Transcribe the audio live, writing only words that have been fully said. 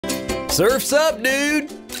Surf's up,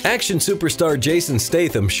 dude! Action superstar Jason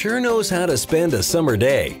Statham sure knows how to spend a summer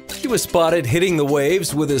day. He was spotted hitting the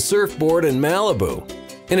waves with his surfboard in Malibu.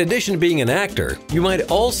 In addition to being an actor, you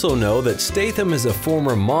might also know that Statham is a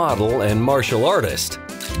former model and martial artist.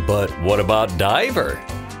 But what about diver?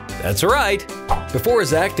 That's right! Before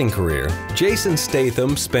his acting career, Jason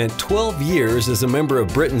Statham spent 12 years as a member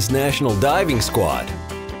of Britain's national diving squad.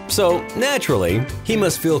 So, naturally, he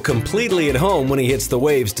must feel completely at home when he hits the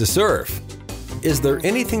waves to surf. Is there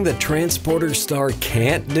anything the Transporter star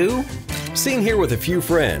can't do? Seen here with a few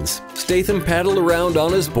friends, Statham paddled around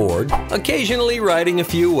on his board, occasionally riding a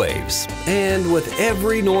few waves. And with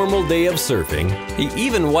every normal day of surfing, he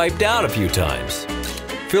even wiped out a few times.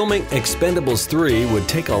 Filming Expendables 3 would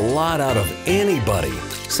take a lot out of anybody,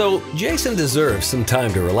 so Jason deserves some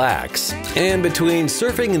time to relax. And between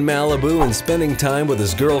surfing in Malibu and spending time with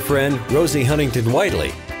his girlfriend, Rosie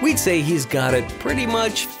Huntington-Whiteley, we'd say he's got it pretty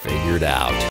much figured out.